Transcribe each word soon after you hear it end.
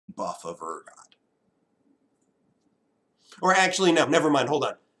buff of Urgot. Or actually, no, never mind, hold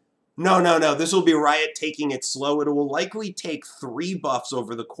on. No, this will be Riot taking it slow. It will likely take 3 buffs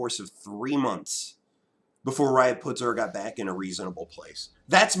over the course of 3 months before Riot puts Urgot back in a reasonable place.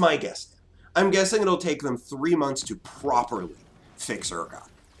 That's my guess. I'm guessing it'll take them 3 months to properly fix Urgot,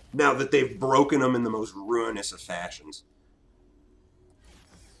 now that they've broken him in the most ruinous of fashions.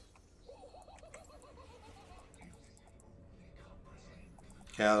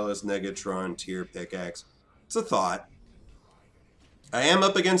 Catalyst, Negatron, Tier, Pickaxe. It's a thought. I am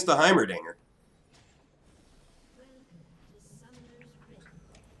up against the Heimerdinger.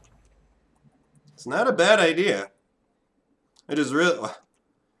 It's not a bad idea. It is really...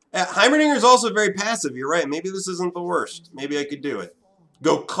 Heimerdinger is also very passive. You're right. Maybe this isn't the worst. Maybe I could do it.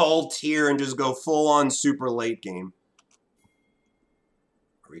 Go call Tier and just go full-on super late game.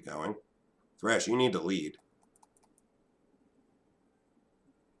 Are we going? Thresh, you need to lead.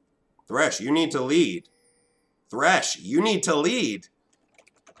 Thresh, you need to lead. Thresh, you need to lead.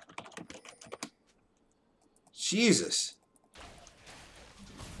 Jesus.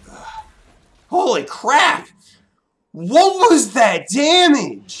 Ugh. Holy crap! What was that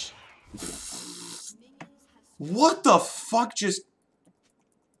damage? What the fuck just...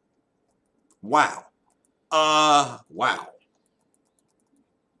 Wow. Wow.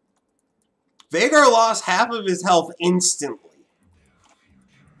 Vhagar lost half of his health instantly.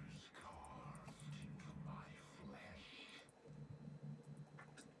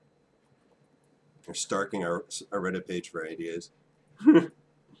 We're starking our Reddit page for ideas.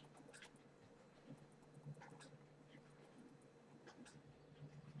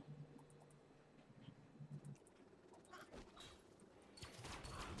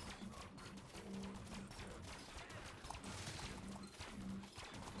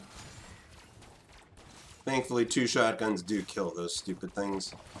 Thankfully, 2 shotguns do kill those stupid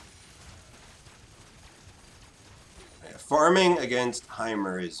things. Yeah, farming against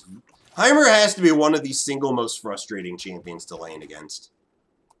Heimer is... Heimer has to be one of the single most frustrating champions to lane against.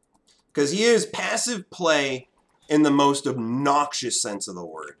 Because he is passive play in the most obnoxious sense of the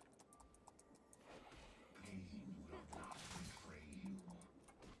word.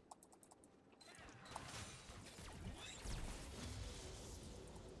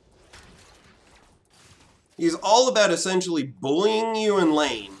 He's all about essentially bullying you in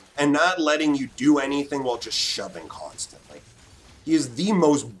lane and not letting you do anything while just shoving constantly. He is the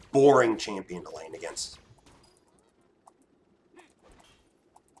most boring champion to lane against.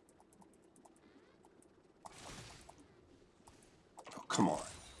 Oh, come on.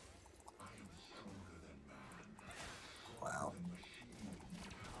 Wow.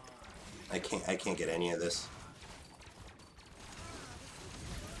 I can't get any of this.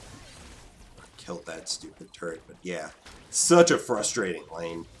 Killed that stupid turret, but yeah. Such a frustrating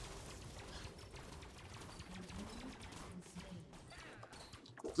lane.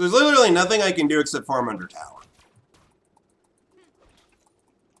 There's literally nothing I can do except farm under tower.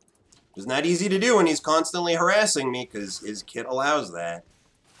 It's not easy to do when he's constantly harassing me, because his kit allows that.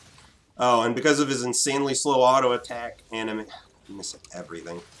 Oh, and because of his insanely slow auto attack, and I'm missing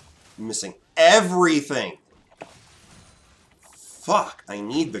everything. I'm missing everything! Fuck, I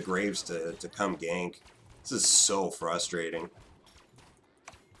need the Graves to come gank. This is so frustrating.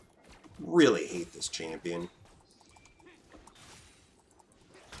 Really hate this champion.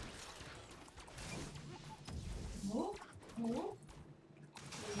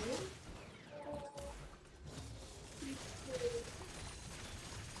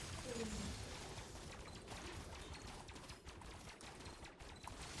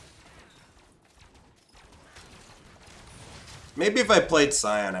 Maybe if I played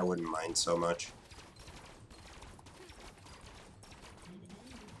Scion, I wouldn't mind so much.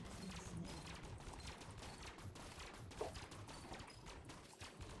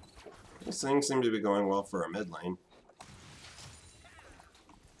 These things seem to be going well for a mid lane.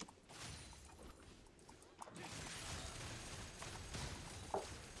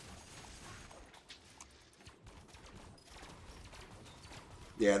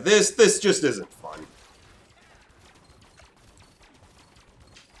 Yeah, this just isn't fun.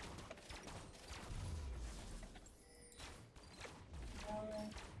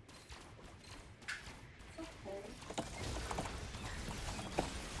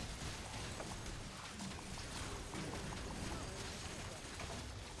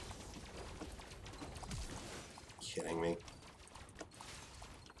 Kidding me.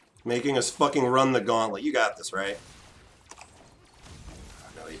 Making us fucking run the gauntlet. You got this, right?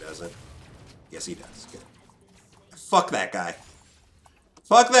 No, he doesn't. Yes, he does. Good. Fuck that guy.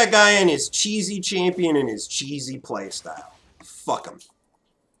 Fuck that guy and his cheesy champion and his cheesy playstyle. Fuck him.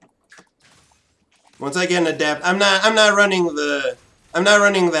 Once I get an adapt, I'm not running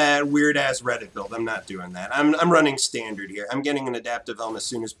that weird ass Reddit build. I'm not doing that. I'm running standard here. I'm getting an adaptive helm as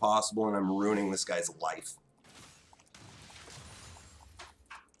soon as possible, and I'm ruining this guy's life.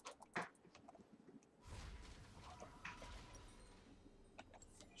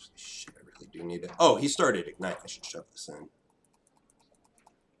 Shit, I really do need it. Oh, he started Ignite. I should shove this in.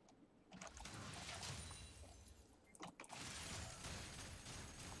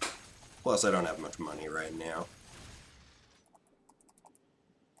 Plus, I don't have much money right now.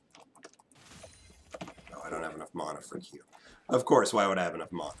 Oh, I don't have enough mana for Q. Of course, why would I have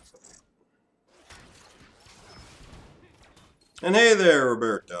enough mana for that? And hey there,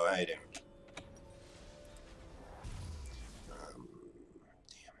 Roberto. How you doing? Damn.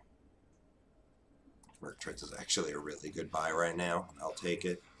 Mertritz is actually a really good buy right now. I'll take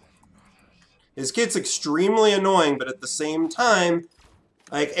it. His kit's extremely annoying, but at the same time,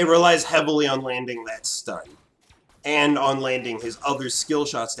 like, it relies heavily on landing that stun. And on landing his other skill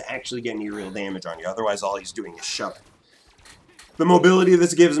shots to actually get any real damage on you. Otherwise, all he's doing is shoving. The mobility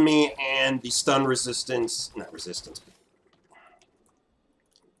this gives me, and the stun resistance... Not resistance, but...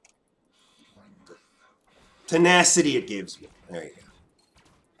 the tenacity it gives me. There you go.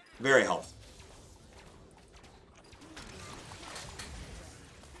 Very helpful.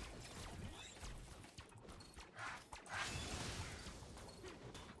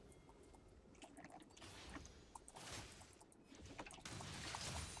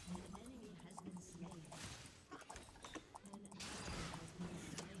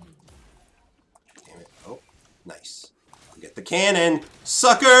 Nice. Get the cannon.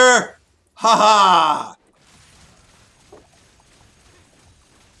 Sucker! Ha-ha!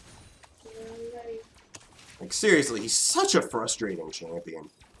 Like, seriously, he's such a frustrating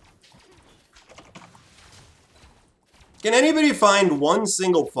champion. Can anybody find one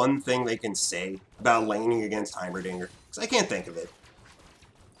single fun thing they can say about laning against Heimerdinger? Because I can't think of it.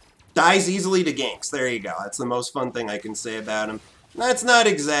 Dies easily to ganks. There you go. That's the most fun thing I can say about him. That's not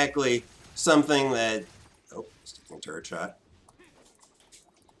exactly something that... Oh, he's taking a turret shot.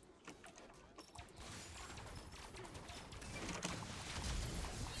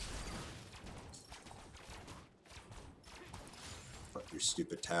 Fuck your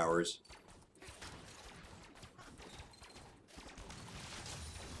stupid towers.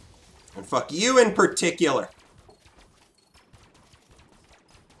 And fuck you in particular.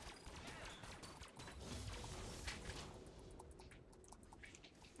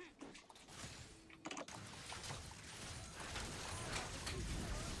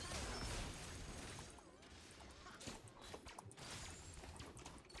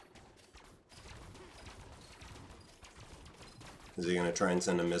 Is he gonna try and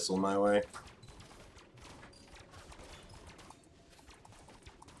send a missile my way?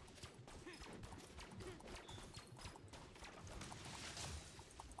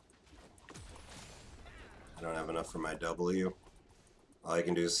 I don't have enough for my W. All I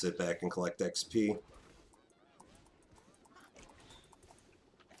can do is sit back and collect XP.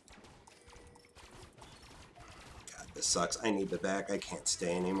 God, this sucks. I need the back. I can't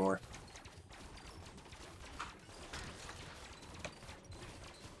stay anymore.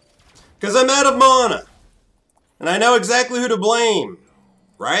 Because I'm out of mana! And I know exactly who to blame.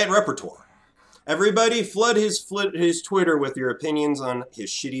 Riot Repertoire. Everybody flood his Twitter with your opinions on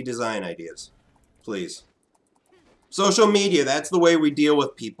his shitty design ideas. Please. Social media, that's the way we deal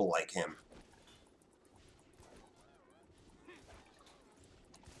with people like him.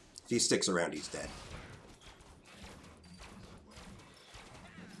 If he sticks around, he's dead.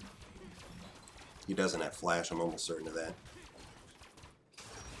 He doesn't have flash, I'm almost certain of that.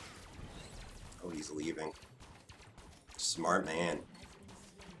 Oh, he's leaving. Smart man.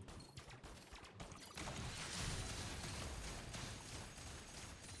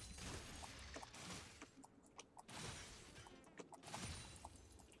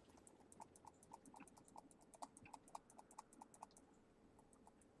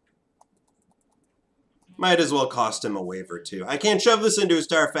 Might as well cost him a wave or two. I can't shove this into his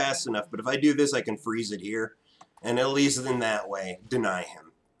tower fast enough, but if I do this, I can freeze it here. And at least in that way, deny him.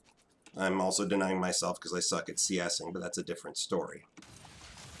 I'm also denying myself because I suck at CSing, but that's a different story.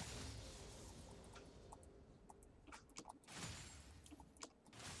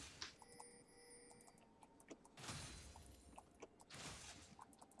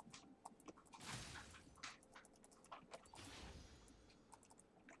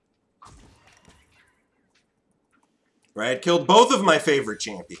 Right? Killed both of my favorite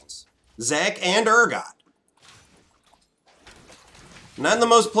champions. Zac and Urgot. Not in the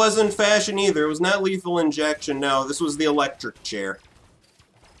most pleasant fashion either. It was not lethal injection, no. This was the electric chair.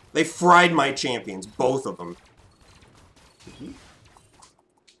 They fried my champions, both of them.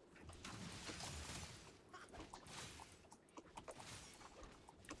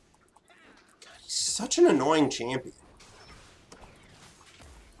 God, he's such an annoying champion.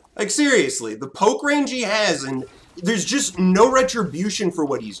 Like, seriously, the poke range he has, and there's just no retribution for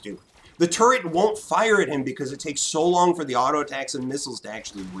what he's doing. The turret won't fire at him because it takes so long for the auto attacks and missiles to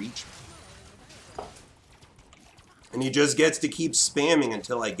actually reach him. And he just gets to keep spamming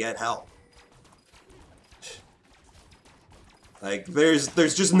until I get help. Like, there's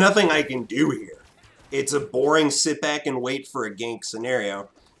just nothing I can do here. It's a boring sit back and wait for a gank scenario,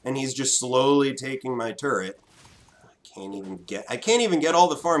 and he's just slowly taking my turret. I can't even get all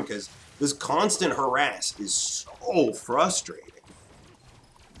the farm because this constant harass is so frustrating.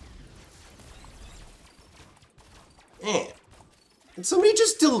 Man, can somebody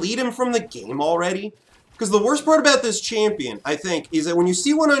just delete him from the game already? Because the worst part about this champion, I think, is that when you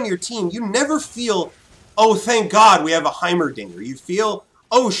see one on your team, you never feel, oh, thank God we have a Heimerdinger. You feel,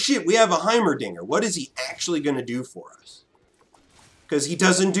 oh shit, we have a Heimerdinger. What is he actually going to do for us? Because he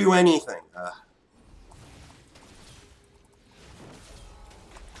doesn't do anything.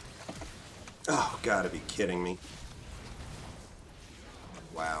 Oh, gotta be kidding me.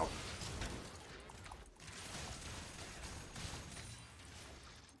 Wow.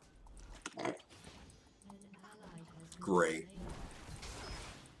 Great.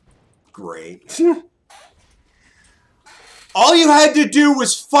 Great. All you had to do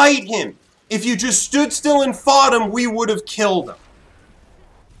was fight him. If you just stood still and fought him, we would have killed him.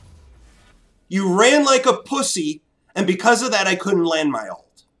 You ran like a pussy, and because of that, I couldn't land my ult.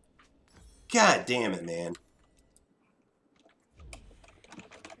 God damn it, man.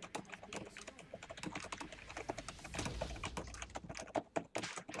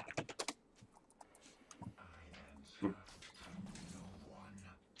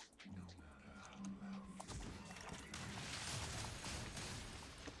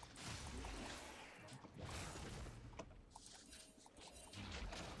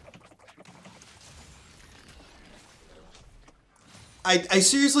 I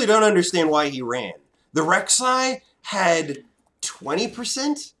seriously don't understand why he ran. The Rek'Sai had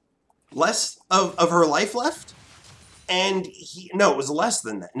 20% less of her life left, and no, it was less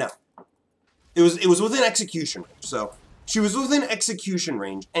than that. No, it was within execution range. So she was within execution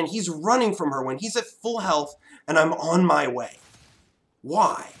range, and he's running from her when he's at full health, and I'm on my way.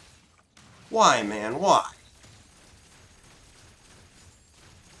 Why? Why, man? Why?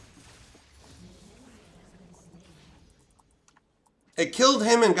 It killed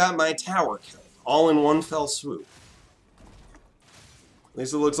him and got my tower killed, all in one fell swoop. At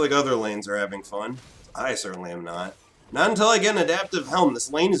least it looks like other lanes are having fun. I certainly am not. Not until I get an adaptive helm.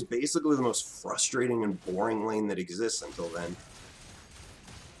 This lane is basically the most frustrating and boring lane that exists until then.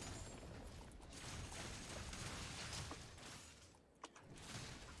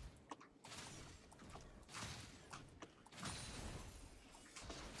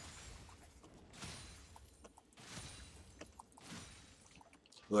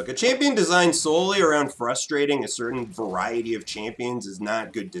 Look, a champion designed solely around frustrating a certain variety of champions is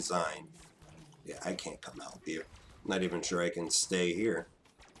not good design. Yeah, I can't come help you. I'm not even sure I can stay here.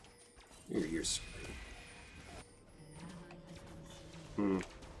 You're screwed.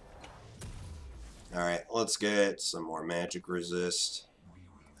 Alright, let's get some more magic resist.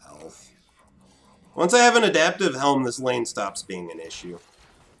 Health. Once I have an adaptive helm, this lane stops being an issue.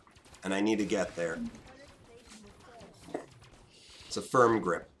 And I need to get there. It's a firm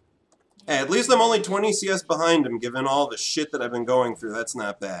grip. Hey, at least I'm only 20 CS behind him, given all the shit that I've been going through. That's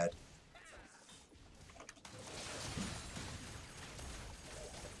not bad.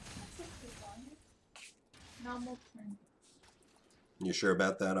 You sure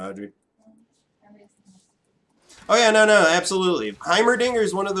about that, Audrey? Oh yeah, no, absolutely. Heimerdinger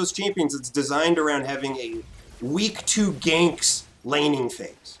is one of those champions that's designed around having a weak to ganks laning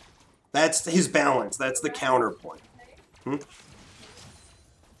phase. That's his balance. That's the counterpoint.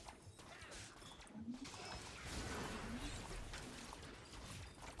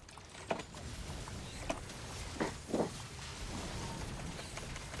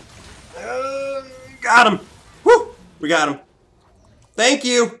 Got him! Woo! We got him. Thank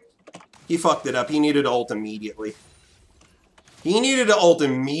you! He fucked it up. He needed to ult immediately. He needed to ult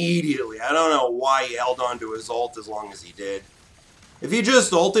immediately. I don't know why he held on to his ult as long as he did. If he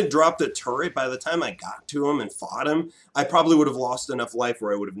just ulted, dropped a turret, by the time I got to him and fought him, I probably would have lost enough life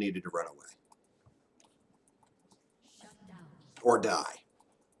where I would have needed to run away. Or die.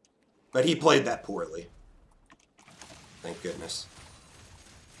 But he played that poorly. Thank goodness.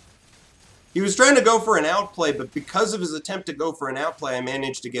 He was trying to go for an outplay, but because of his attempt to go for an outplay, I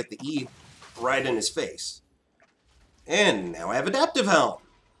managed to get the E right in his face. And now I have Adaptive Helm.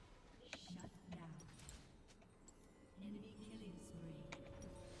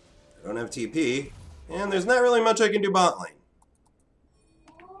 I don't have TP, and there's not really much I can do bot lane.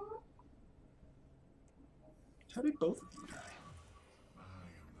 How did both of you die?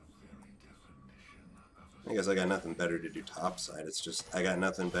 I guess I got nothing better to do topside. It's just, I got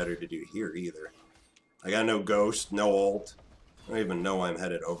nothing better to do here either. I got no ghost, no ult. I don't even know I'm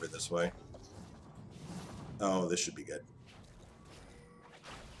headed over this way. Oh, this should be good.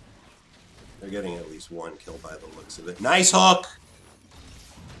 They're getting at least one kill by the looks of it. Nice hook!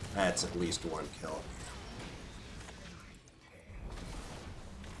 That's at least one kill.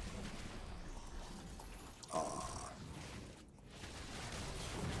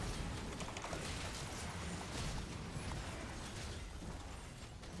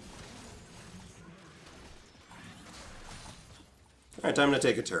 Alright, time to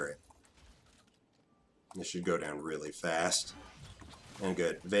take a turret. This should go down really fast. And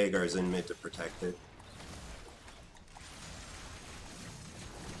good. Veigar's in mid to protect it.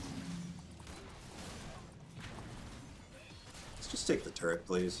 Let's just take the turret,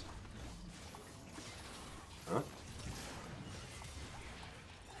 please. Huh?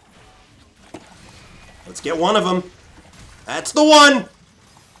 Let's get one of them. That's the one!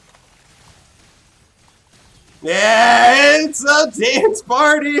 Yeah, it's a dance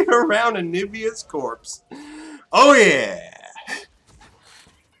party around Anivia's corpse. Oh yeah!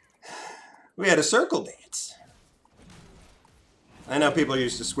 We had a circle dance. I know people are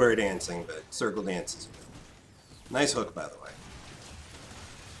used to square dancing, but circle dances. Nice hook, by the way.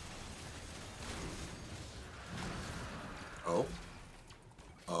 Oh.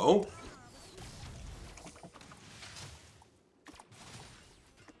 Oh.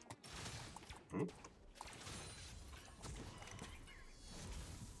 Hmm.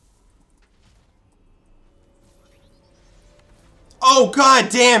 Oh, god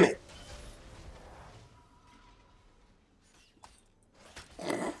damn it!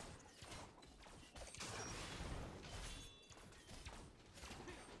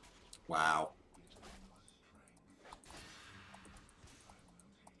 Wow.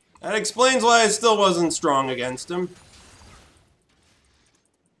 That explains why I still wasn't strong against him.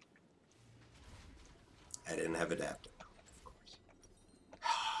 I didn't have adaptive, of course.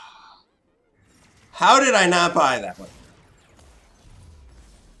 How did I not buy that one?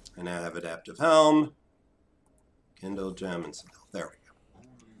 I now have Adaptive Helm, Kindle Gem, and Citadel. There we go.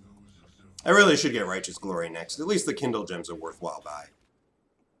 I really should get Righteous Glory next. At least the Kindle Gem's a worthwhile buy.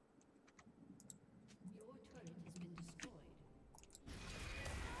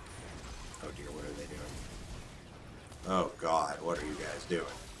 Oh dear, what are they doing? Oh god, what are you guys doing?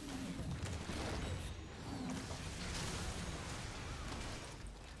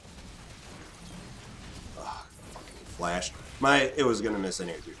 Ugh, fucking flashed. It was gonna miss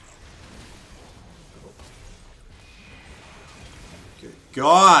energy. Good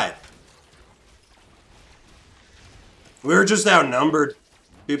god! We were just outnumbered.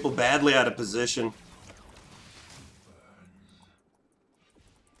 People badly out of position.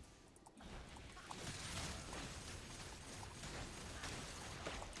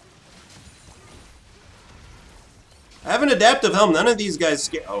 I have an Adaptive Helm. None of these guys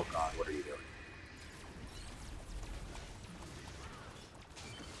scare. Oh god, what are you doing?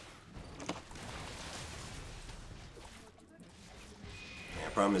 Yeah,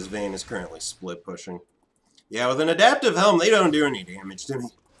 problem is Vayne is currently split pushing. Yeah, with an Adaptive Helm, they don't do any damage to me.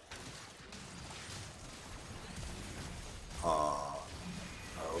 Oh.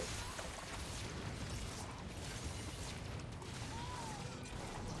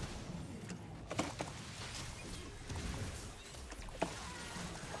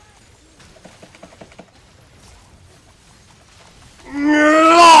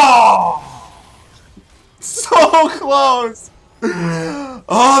 So close!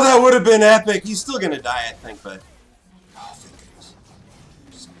 Oh, that would have been epic. He's still gonna die, I think, but... Oh, thank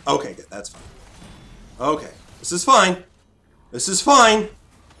goodness. Okay, good. That's fine. Okay. This is fine. This is fine.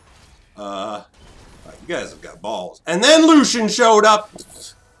 You guys have got balls. And then Lucian showed up!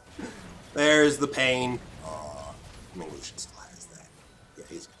 There's the pain. Oh, I mean, Lucian still has that. Yeah,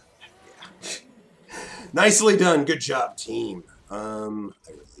 he's good. Yeah. Nicely done. Good job, team. I really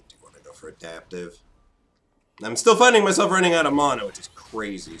do want to go for adaptive. I'm still finding myself running out of mana, which is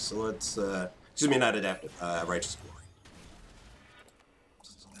crazy. So let's, excuse me, not adaptive, Righteous Glory.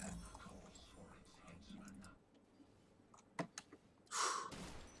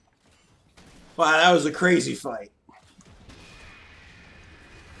 Wow, that was a crazy fight.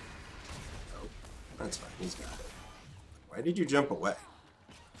 Why did you jump away?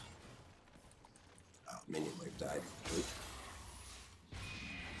 Oh, minion wave died.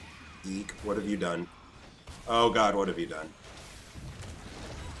 Eek, what have you done? Oh god, what have you done?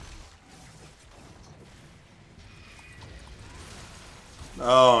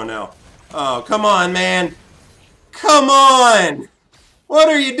 Oh no. Oh, come on, man. Come on! What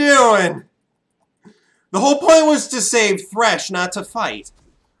are you doing? The whole point was to save Thresh, not to fight.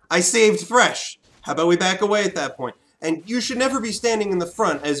 I saved Thresh. How about we back away at that point? And you should never be standing in the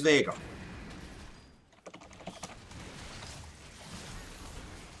front as Veigar.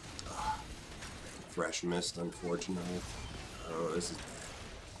 Thresh missed, unfortunately. Oh, this is bad.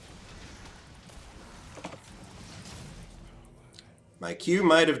 My Q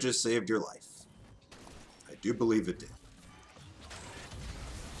might have just saved your life. I do believe it did.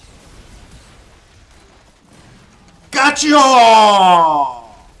 Gotcha!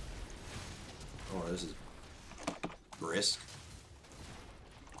 Oh, this is brisk.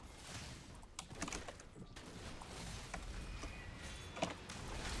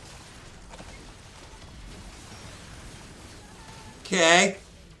 Okay.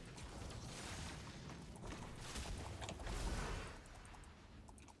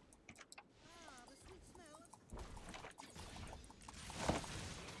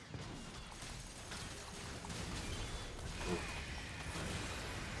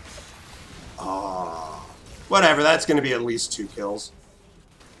 Whatever, that's going to be at least 2 kills.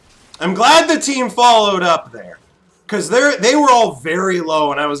 I'm glad the team followed up there. Because they were all very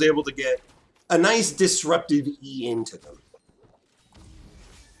low, and I was able to get a nice disruptive E into them.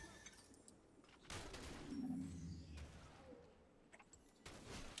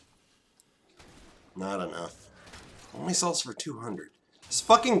 Not enough. Only sells for 200. This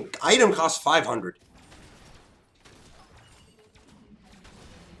fucking item costs 500.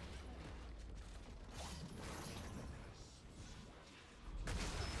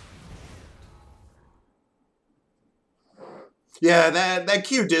 Yeah, that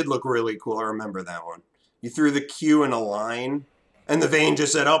Q did look really cool. I remember that one. You threw the Q in a line, and the Vayne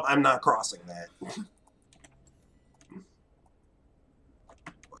just said, oh, I'm not crossing that.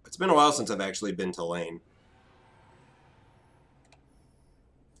 It's been a while since I've actually been to lane.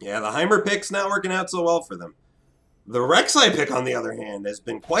 Yeah, the Heimer pick's not working out so well for them. The Rek'Sai pick, on the other hand, has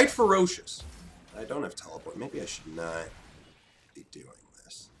been quite ferocious. I don't have teleport. Maybe I should not be doing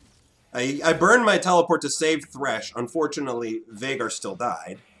this. I burned my teleport to save Thresh. Unfortunately, Veigar still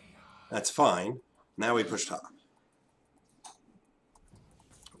died. That's fine. Now we push top.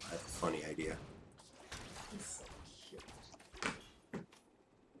 I have a funny idea.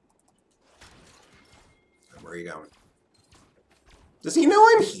 Where are you going? Does he know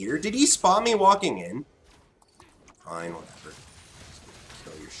I'm here? Did he spot me walking in? Fine, whatever.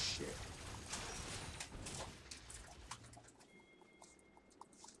 Kill your shit.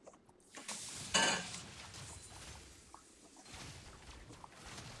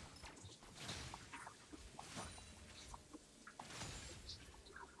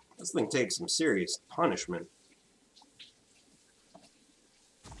 This thing takes some serious punishment.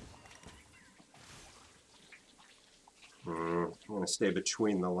 I'm going to stay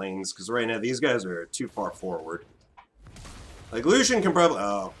between the lanes, because right now these guys are too far forward. Like, Lucian can probably...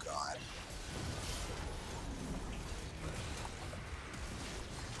 Oh, God.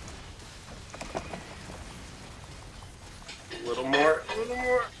 A little more, a little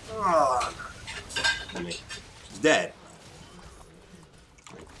more. Oh, no. I mean, she's dead.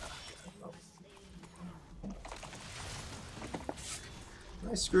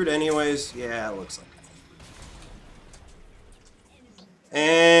 I screwed anyways? Yeah, it looks like it.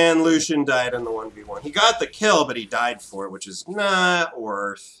 And Lucian died in the 1v1. He got the kill, but he died for it, which is not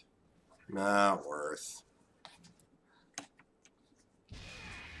worth. Not worth.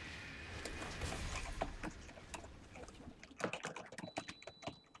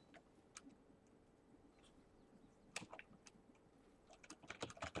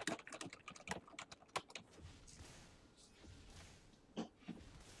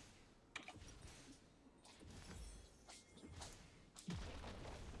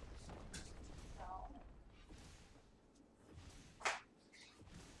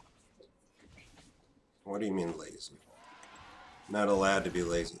 What do you mean lazy? Not allowed to be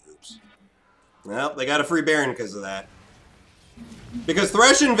lazy. Oops. Well, they got a free Baron because of that. Because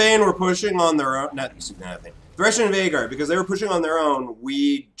Thresh and Vayne were pushing on their own. Nothing. Thresh and Veigar, because they were pushing on their own,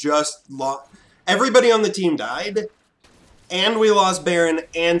 we just lost. Everybody on the team died. And we lost Baron,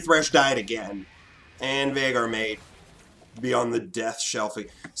 and Thresh died again. And Veigar may be on the death shelfing.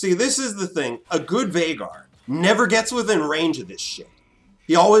 See, this is the thing. A good Veigar never gets within range of this shit.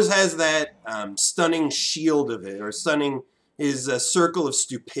 He always has that stunning shield of it, or stunning his circle of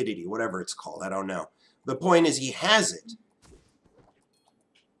stupidity, whatever it's called. I don't know. The point is he has it.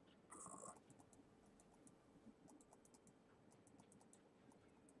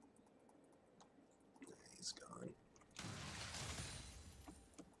 He's gone.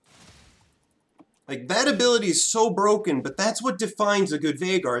 Like, that ability is so broken, but that's what defines a good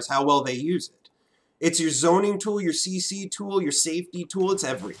Veigar, is how well they use it. It's your zoning tool, your CC tool, your safety tool, it's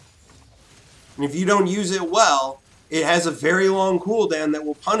everything. And if you don't use it well, it has a very long cooldown that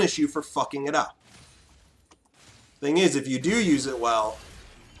will punish you for fucking it up. Thing is, if you do use it well,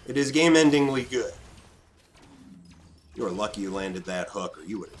 it is game-endingly good. You were lucky you landed that hook, or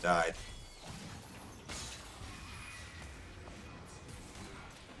you would have died.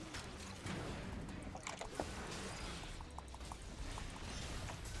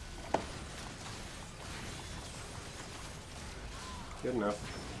 Good enough.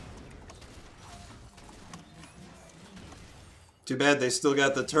 Too bad they still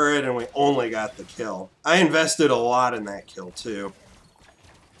got the turret and we only got the kill. I invested a lot in that kill, too.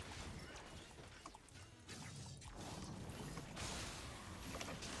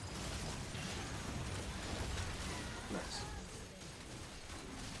 Nice.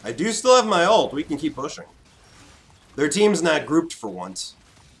 I do still have my ult. We can keep pushing. Their team's not grouped for once.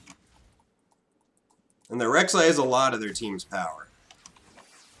 And the Rek'Sai has a lot of their team's power.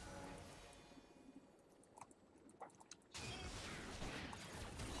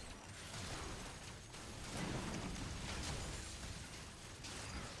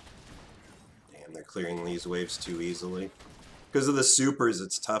 They're clearing these waves too easily. Because of the supers,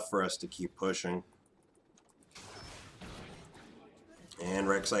 it's tough for us to keep pushing. And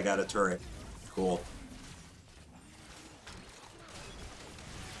Rek'Sai got a turret. Cool.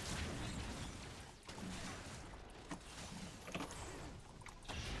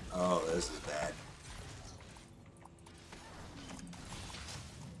 Oh, this is bad.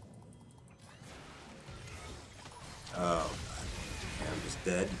 Oh, God. I'm just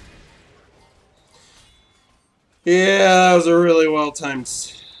dead. Yeah, that was a really well-timed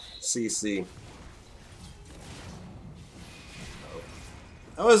CC. Oh.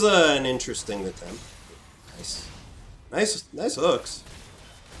 That was an interesting attempt. Nice hooks.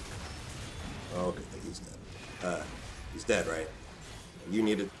 Oh, okay, he's dead. He's dead, right? You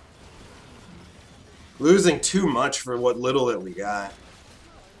needed... Losing too much for what little that we got.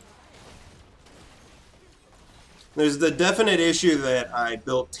 There's the definite issue that I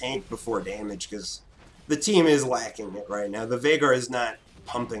built tank before damage, because the team is lacking it right now. The Veigar is not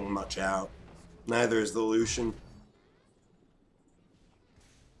pumping much out. Neither is the Lucian.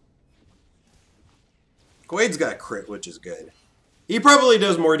 Quaid's got crit, which is good. He probably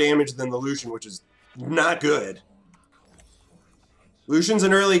does more damage than the Lucian, which is not good. Lucian's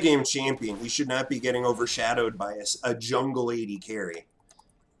an early game champion. He should not be getting overshadowed by a jungle AD carry.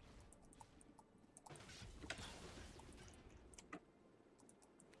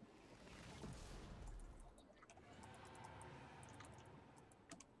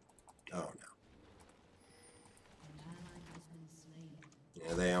 Oh no.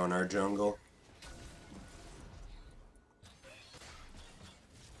 Yeah, they own our jungle.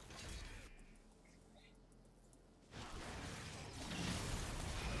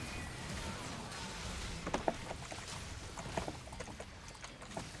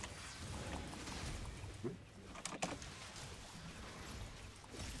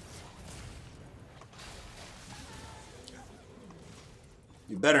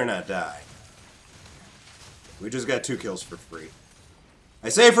 You better not die. We just got 2 kills for free. I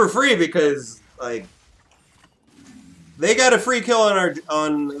say for free because, like, they got a free kill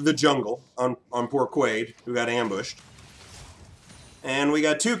on the jungle, on poor Quaid, who got ambushed. And we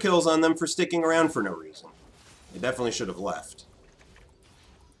got 2 kills on them for sticking around for no reason. They definitely should have left.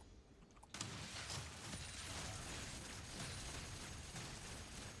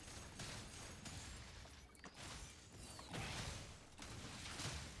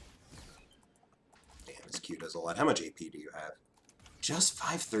 Q does a lot. How much AP do you have? Just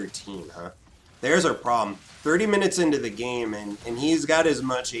 513, huh? There's our problem. 30 minutes into the game, and he's got as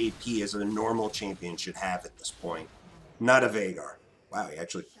much AP as a normal champion should have at this point. Not a Veigar. Wow, he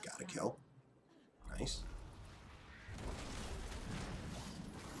actually got a kill. Nice.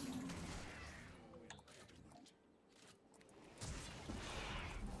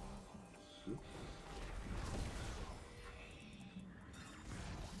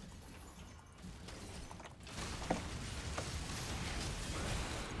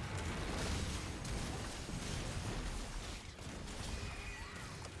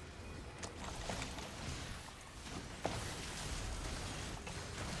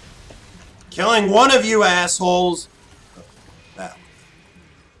 Killing one of you assholes. Oh, that.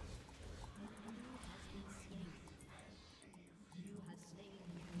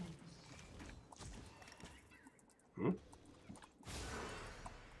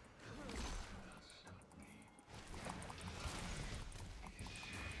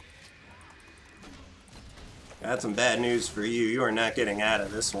 Got some bad news for you. You are not getting out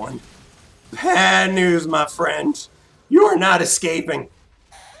of this one. Bad news, my friend. You are not escaping.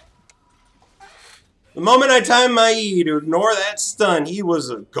 The moment I timed my E to ignore that stun, he was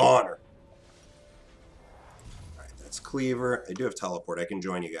a goner. Alright, that's Cleaver. I do have teleport. I can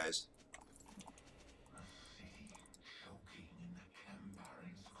join you guys.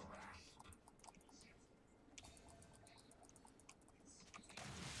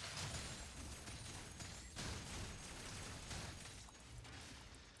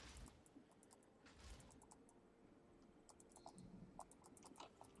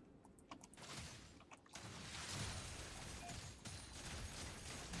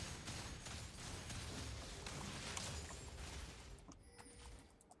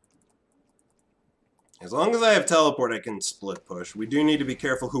 As long as I have teleport, I can split push. We do need to be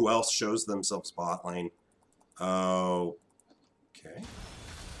careful who else shows themselves bot lane. Oh. Okay.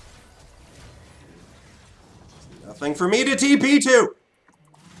 Nothing for me to TP to!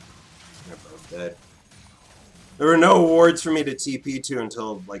 They're both dead. There were no wards for me to TP to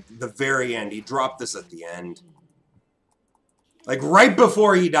until, like, the very end. He dropped this at the end. Like, right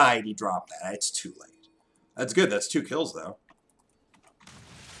before he died, he dropped that. It's too late. That's good. That's 2 kills, though.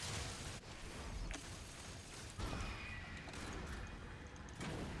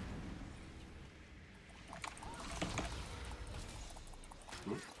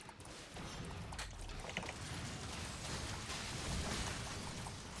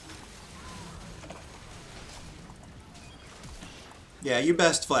 Yeah, you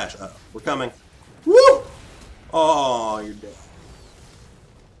best flash. Uh-oh, we're coming. Woo! Oh, you're dead.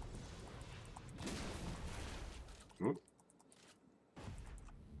 Hmm?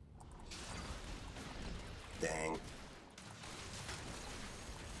 Dang.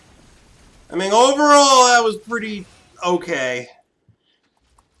 I mean, overall, that was pretty okay.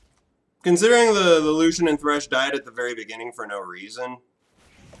 Considering the Lucian and Thresh died at the very beginning for no reason.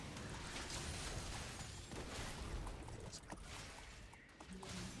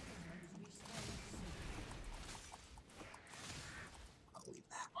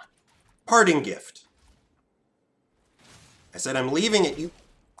 Parting gift. I said I'm leaving it. You.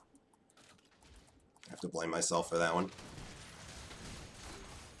 I have to blame myself for that one.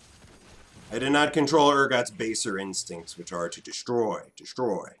 I did not control Urgot's baser instincts, which are to destroy.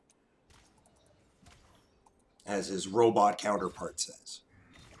 As his robot counterpart says.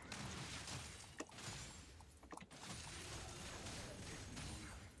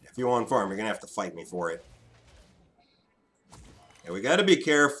 If you want farm, you're gonna have to fight me for it. Yeah, we gotta be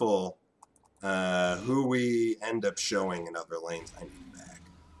careful who we end up showing in other lanes. I need back.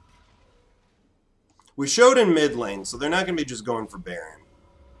 We showed in mid lane, so they're not going to be just going for Baron.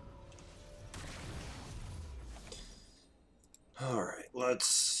 Alright,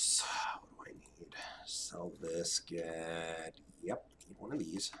 let's... What do I need? Sell this, get... Yep, need one of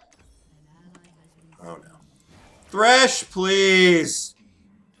these. Oh no. Thresh, please!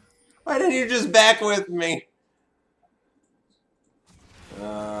 Why didn't you just back with me?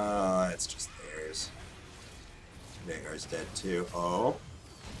 It's just theirs. Veigar's dead too. Oh.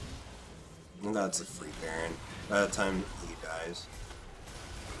 And that's a free Baron. By the time he dies.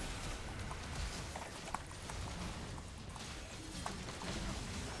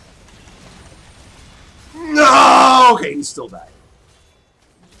 No! Okay, he still died.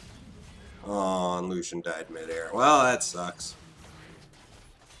 Oh, and Lucian died midair. Well, that sucks.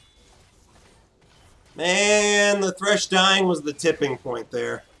 Man, the Thresh dying was the tipping point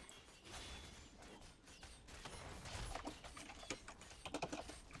there.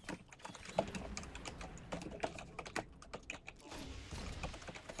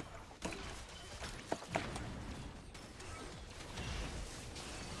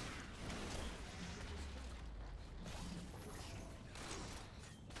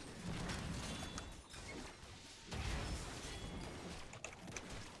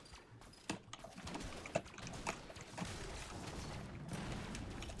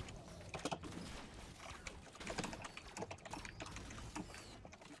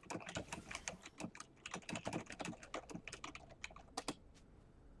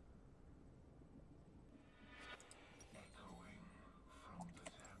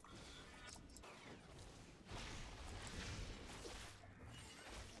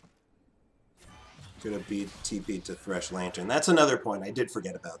 Could have beat TP to Thresh Lantern. That's another point. I did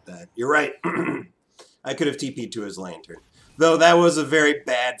forget about that. You're right. I could have TP'd to his Lantern. Though that was a very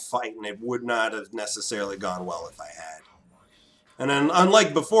bad fight, and it would not have necessarily gone well if I had. And then,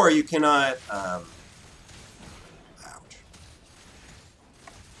 unlike before, you cannot... ouch.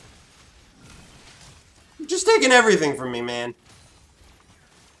 You're just taking everything from me, man.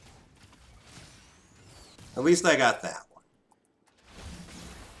 At least I got that one.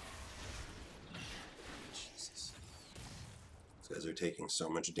 Jesus. These guys are taking so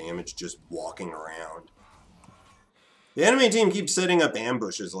much damage just walking around. The enemy team keeps setting up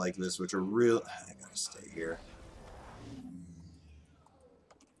ambushes like this, which are real... I gotta stay here.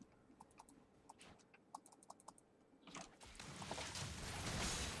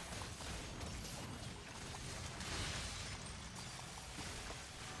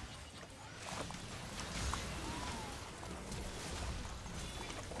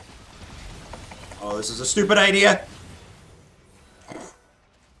 Oh, this is a stupid idea.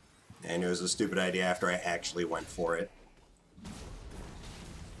 I knew it was a stupid idea after I actually went for it.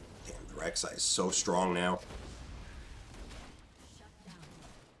 Damn, the Rek'Sai is so strong now.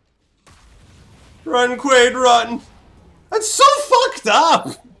 Run, Quaid, run! That's so fucked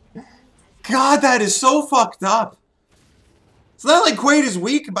up! God, that is so fucked up. It's not like Quaid is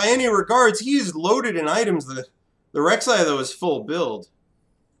weak by any regards. He is loaded in items. The Rek'Sai, though, is full build.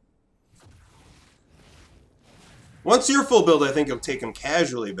 Once you're full build, I think you'll take him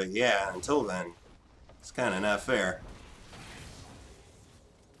casually, but yeah, until then, it's kind of not fair.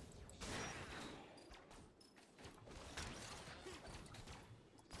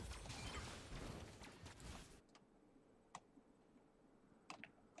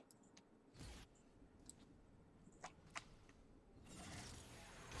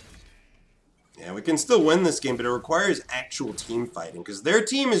 Yeah, we can still win this game, but it requires actual team fighting, because their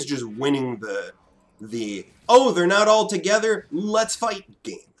team is just winning the oh, they're not all together, let's fight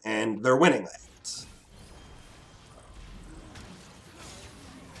game. And they're winning that.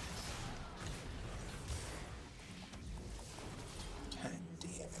 God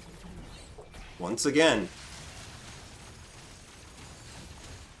damn it. Once again.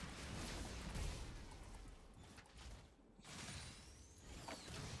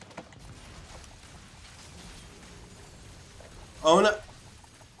 Oh no.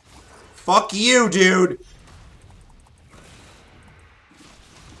 Fuck you, dude!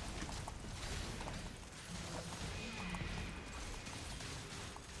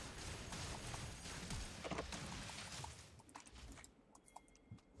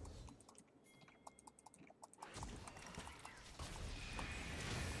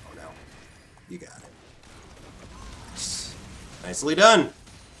 Oh no. You got it. Nice. Nicely done!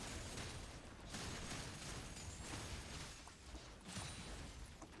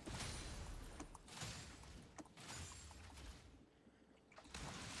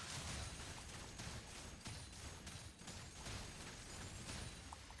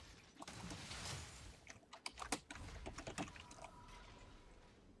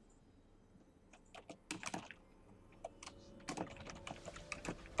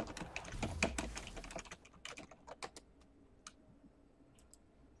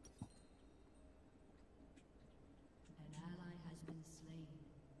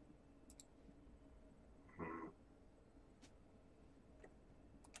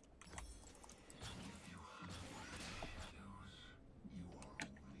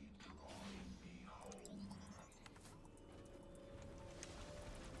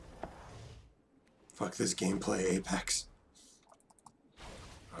 Fuck this gameplay, Apex.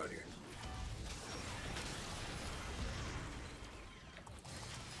 Oh dear.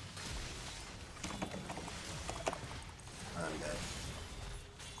 I'm dead.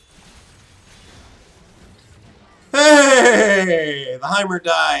 Hey! The Heimer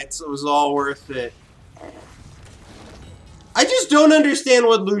died, so it was all worth it. I just don't understand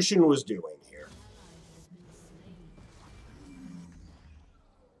what Lucian was doing here.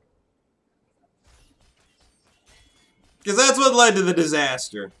 Because that's what led to the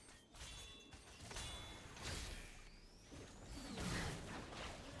disaster.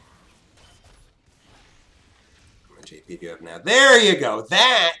 How much AP do you have now? There you go.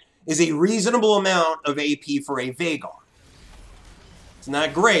 That is a reasonable amount of AP for a Veigar. It's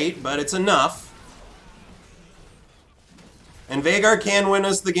not great, but it's enough. And Veigar can win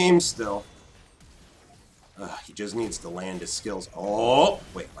us the game still. He just needs to land his skills. Oh!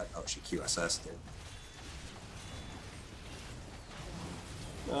 Wait, what? Oh, she QSS'd it.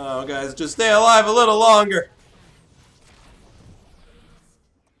 Oh, guys, just stay alive a little longer.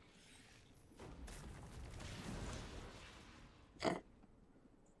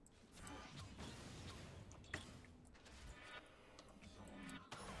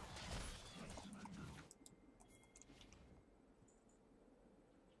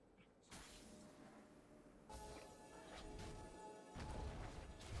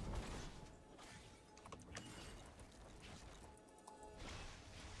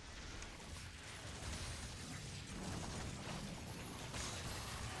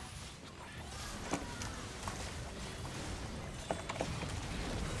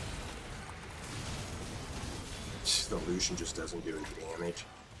 Lucian just doesn't do any damage.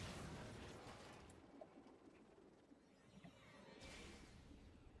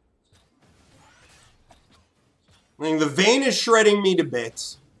 I mean, the Vayne is shredding me to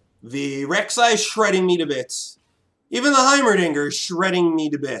bits. The Rek'Sai is shredding me to bits. Even the Heimerdinger is shredding me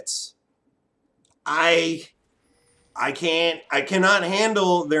to bits. I cannot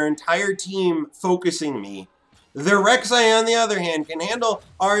handle their entire team focusing me. Their Rek'Sai, on the other hand, can handle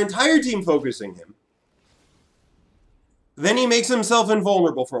our entire team focusing him. Then he makes himself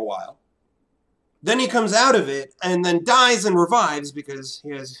invulnerable for a while. Then he comes out of it and then dies and revives because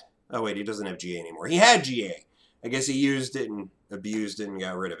he has... Oh, wait, he doesn't have GA anymore. He had GA. I guess he used it and abused it and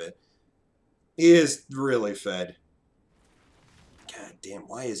got rid of it. He is really fed. God damn,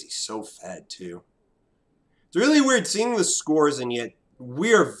 why is he so fed, too? It's really weird seeing the scores, and yet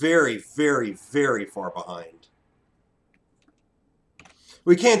we are very, very, very far behind.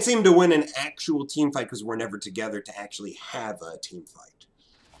 We can't seem to win an actual team fight because we're never together to actually have a team fight.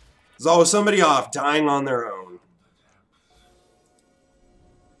 There's always somebody off, dying on their own.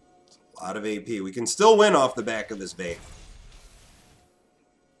 It's a lot of AP. We can still win off the back of this Vayne.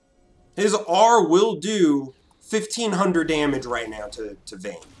 His R will do 1,500 damage right now to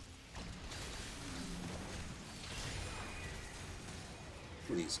Vayne.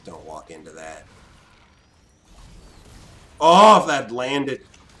 Please don't walk into that. Oh, if that landed.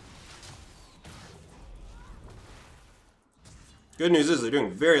 Good news is they're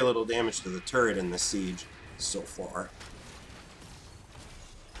doing very little damage to the turret in this siege so far.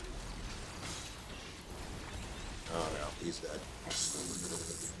 Oh no, he's dead.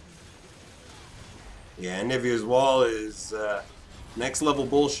 Yeah, Nivea's wall is next level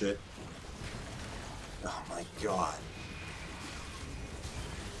bullshit. Oh my god.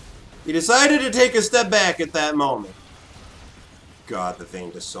 He decided to take a step back at that moment. God, the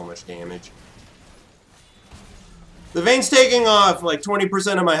Vayne does so much damage. The Vayne's taking off like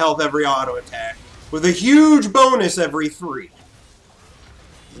 20% of my health every auto attack, with a huge bonus every 3.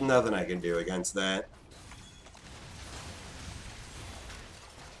 There's nothing I can do against that.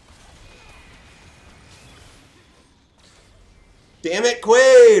 Damn it,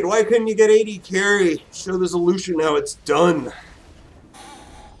 Quaid! Why couldn't you get 80 carry? Show the solution how it's done.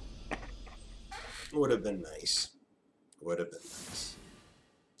 Would have been nice. Would have been nice.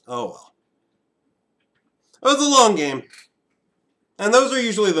 Oh well. It was a long game. And those are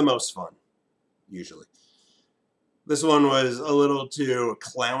usually the most fun. Usually. This one was a little too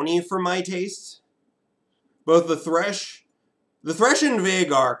clowny for my tastes. Both the Thresh and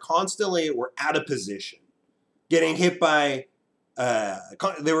Vhagar constantly were out of position. Getting hit by...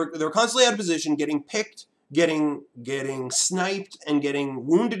 they were constantly out of position, getting picked, getting sniped, and getting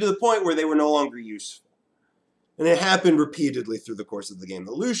wounded to the point where they were no longer useful. And it happened repeatedly through the course of the game.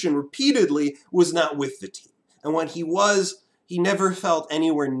 The Lucian repeatedly was not with the team. And when he was, he never felt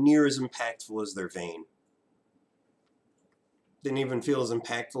anywhere near as impactful as their Vayne. Didn't even feel as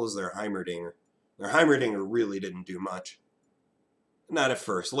impactful as their Heimerdinger. Their Heimerdinger really didn't do much. Not at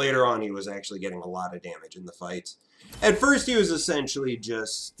first. Later on, he was actually getting a lot of damage in the fights. At first, he was essentially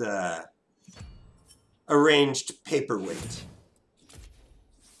just a ranged paperweight.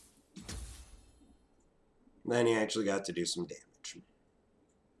 Then he actually got to do some damage.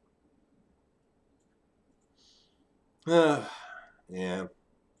 Yeah. Yeah.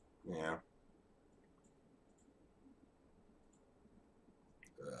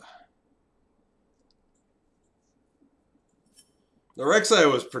 The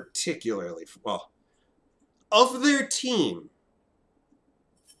Rek'Sai was particularly... Well, of their team,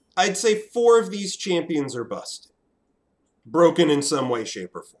 I'd say 4 of these champions are busted. Broken in some way,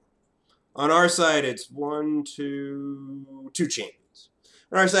 shape, or form. On our side, it's 2 champions.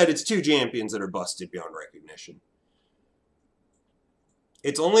 On our side, it's 2 champions that are busted beyond recognition.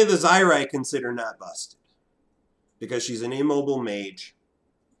 It's only the Zyra I consider not busted. Because she's an immobile mage.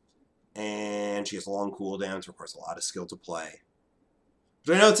 And she has long cooldowns, requires a lot of skill to play.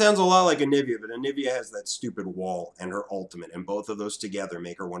 Which I know it sounds a lot like Anivia, but Anivia has that stupid wall and her ultimate, and both of those together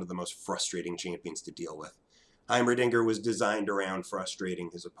make her one of the most frustrating champions to deal with. Heimerdinger was designed around frustrating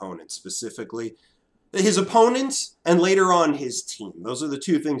his opponents, specifically his opponents and later on his team. Those are the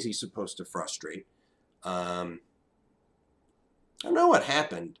 2 things he's supposed to frustrate. I don't know what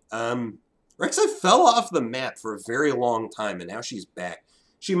happened. Rek'Sai fell off the map for a very long time, and now she's back.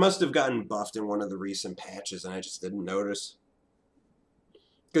 She must have gotten buffed in one of the recent patches, and I just didn't notice.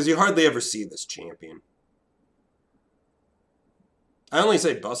 Because you hardly ever see this champion. I only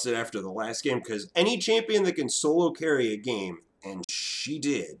say busted after the last game, because any champion that can solo carry a game, and she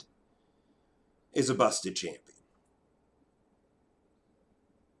did, is a busted champion.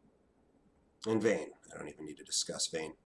 And Vayne. I don't even need to discuss Vayne.